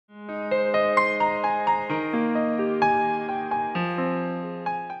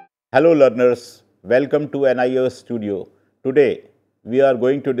Hello learners, welcome to NIOS Studio. Today we are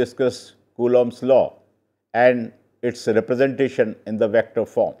going to discuss Coulomb's law and its representation in the vector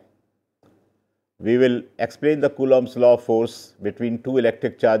form. We will explain the Coulomb's law of force between two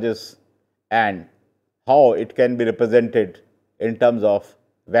electric charges and how it can be represented in terms of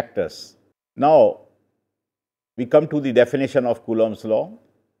vectors. Now we come to the definition of Coulomb's law.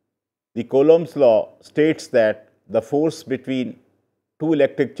 The Coulomb's law states that the force between two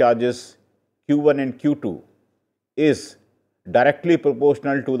electric charges Q1 and Q2 is directly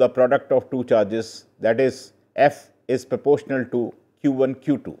proportional to the product of two charges, that is, F is proportional to Q1,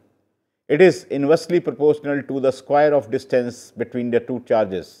 Q2. It is inversely proportional to the square of distance between the two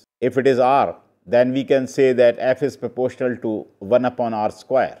charges. If it is R, then we can say that F is proportional to 1 upon R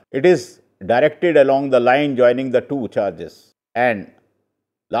square. It is directed along the line joining the two charges. And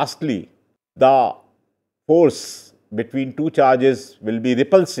lastly, the force between two charges will be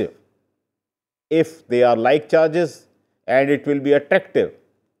repulsive if they are like charges, and it will be attractive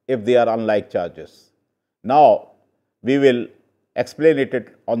if they are unlike charges. Now, we will explain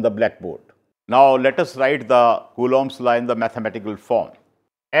it on the blackboard. Now, let us write the Coulomb's law in the mathematical form.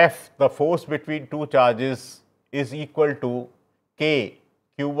 F, the force between two charges, is equal to K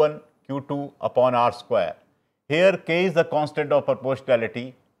Q1 Q2 upon R square. Here K is the constant of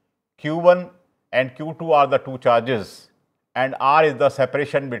proportionality, Q1 and Q2 are the two charges and R is the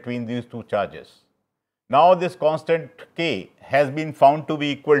separation between these two charges. Now, this constant K has been found to be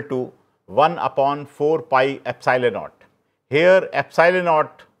equal to 1 upon 4 pi epsilon naught. Here epsilon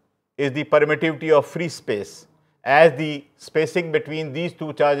naught is the permittivity of free space, as the spacing between these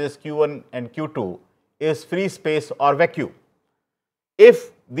two charges Q1 and Q2 is free space or vacuum.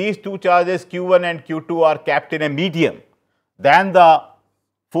 If these two charges Q1 and Q2 are kept in a medium, then the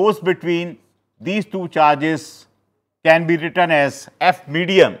force between these two charges can be written as F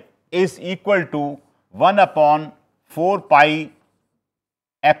medium is equal to 1 upon 4 pi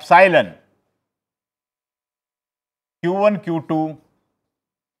epsilon Q1 Q2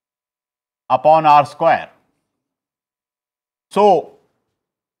 upon R square. So,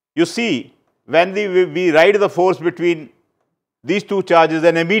 you see, when we write the force between these two charges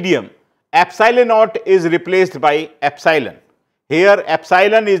in a medium, epsilon naught is replaced by epsilon. Here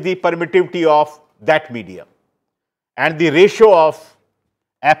epsilon is the permittivity of that medium, and the ratio of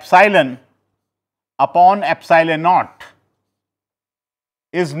epsilon upon epsilon naught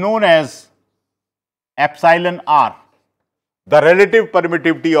is known as epsilon r, the relative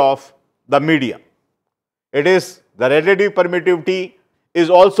permittivity of the medium. It is the relative permittivity is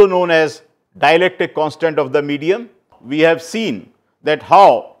also known as dielectric constant of the medium. We have seen that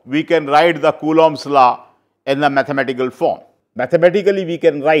how we can write the Coulomb's law in the mathematical form. Mathematically, we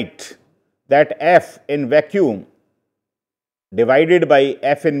can write that F in vacuum divided by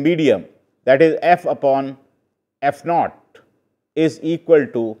F in medium, that is F upon F naught, is equal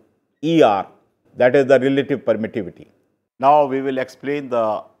to ER, that is the relative permittivity. Now, we will explain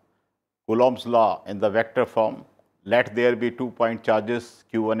the Coulomb's law in the vector form. Let there be 2 point charges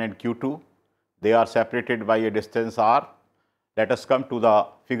Q1 and Q2. They are separated by a distance R. Let us come to the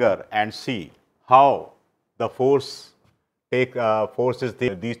figure and see how the forces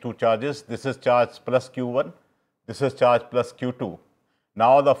these two charges. This is charge plus Q1, this is charge plus Q2.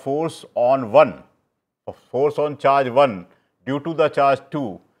 Now, the force on charge 1 due to the charge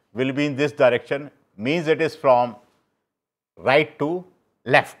 2 will be in this direction, means it is from right to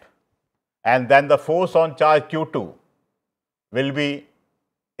left, and then the force on charge Q2 will be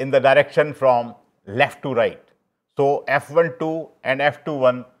in the direction from left to right. So, F12 and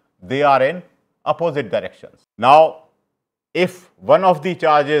F21, they are in opposite directions. Now, if one of the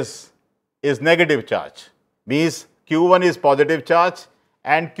charges is negative charge, means Q1 is positive charge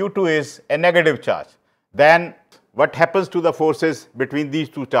and Q2 is a negative charge, then what happens to the forces between these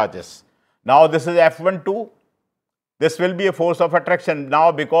two charges? Now, this is F12, this will be a force of attraction now,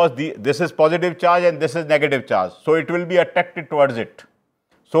 because this is positive charge and this is negative charge. So, it will be attracted towards it.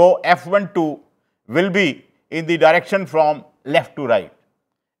 So, F12 will be in the direction from left to right,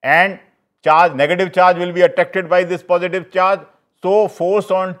 and negative charge will be attracted by this positive charge. So,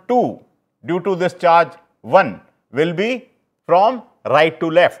 force on 2 due to this charge 1 will be from right to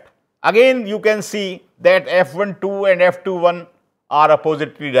left. Again, you can see that F12 and F21 are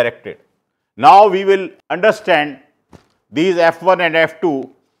oppositely directed. Now, we will understand these F1 and F2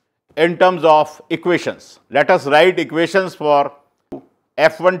 in terms of equations. Let us write equations for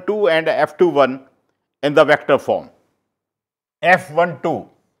F12 and F21 in the vector form. F12,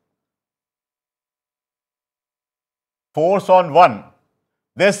 force on 1,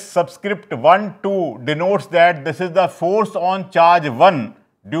 this subscript 1, 2 denotes that this is the force on charge 1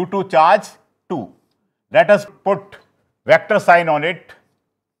 due to charge 2. Let us put vector sign on it.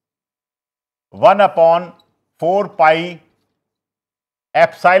 1 upon 4 pi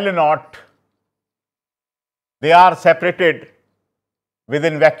epsilon naught. They are separated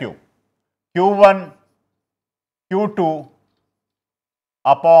within vacuum. Q1, Q2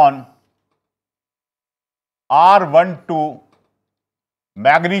 upon R12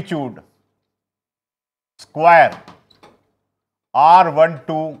 magnitude square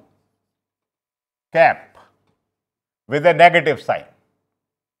R12 cap with a negative sign.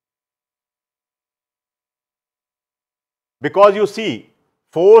 Because you see,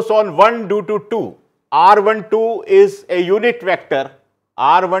 force on 1 due to 2, R12 is a unit vector.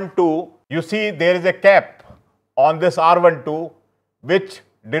 R12, you see there is a cap on this R12 which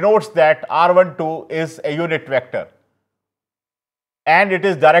denotes that R12 is a unit vector, and it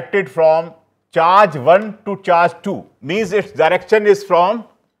is directed from charge 1 to charge 2, means its direction is from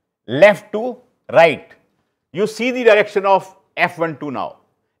left to right. You see the direction of F12 now.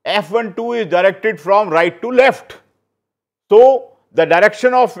 F12 is directed from right to left. So, the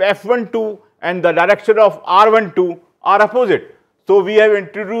direction of F12 and the direction of R12 are opposite. So, we have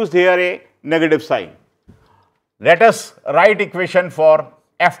introduced here a negative sign. Let us write equation for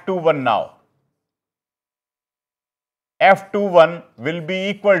F21 now. F21 will be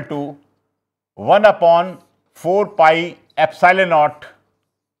equal to 1 upon 4 pi epsilon naught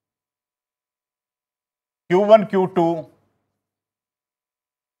Q1 Q2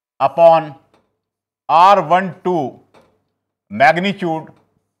 upon R12 magnitude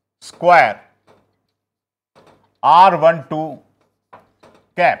square R12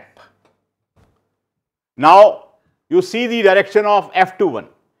 cap. Now, you see the direction of F21.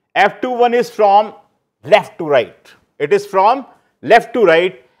 F21 is from left to right. It is from left to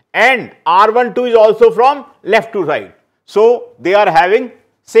right, and R12 is also from left to right. So, they are having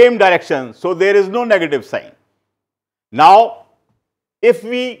same direction. So, there is no negative sign. Now, if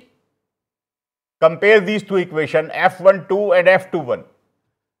we compare these two equations, F12 and F21,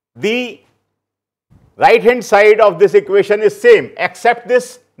 the right hand side of this equation is same except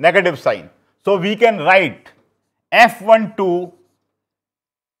this negative sign. So, we can write F12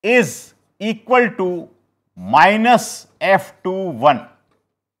 is equal to minus F21.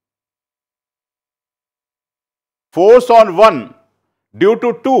 Force on 1 due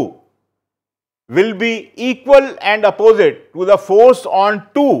to 2 will be equal and opposite to the force on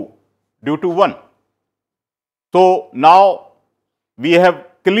 2 due to 1. So, now we have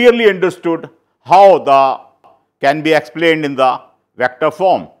clearly understood how the can be explained in the vector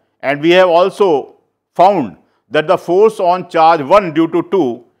form, and we have also found that the force on charge 1 due to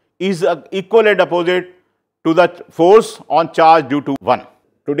 2 is equal and opposite to the force on charge due to 1.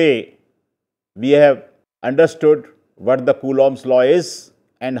 Today, we have understood what the Coulomb's law is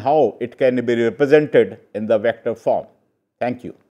and how it can be represented in the vector form. Thank you.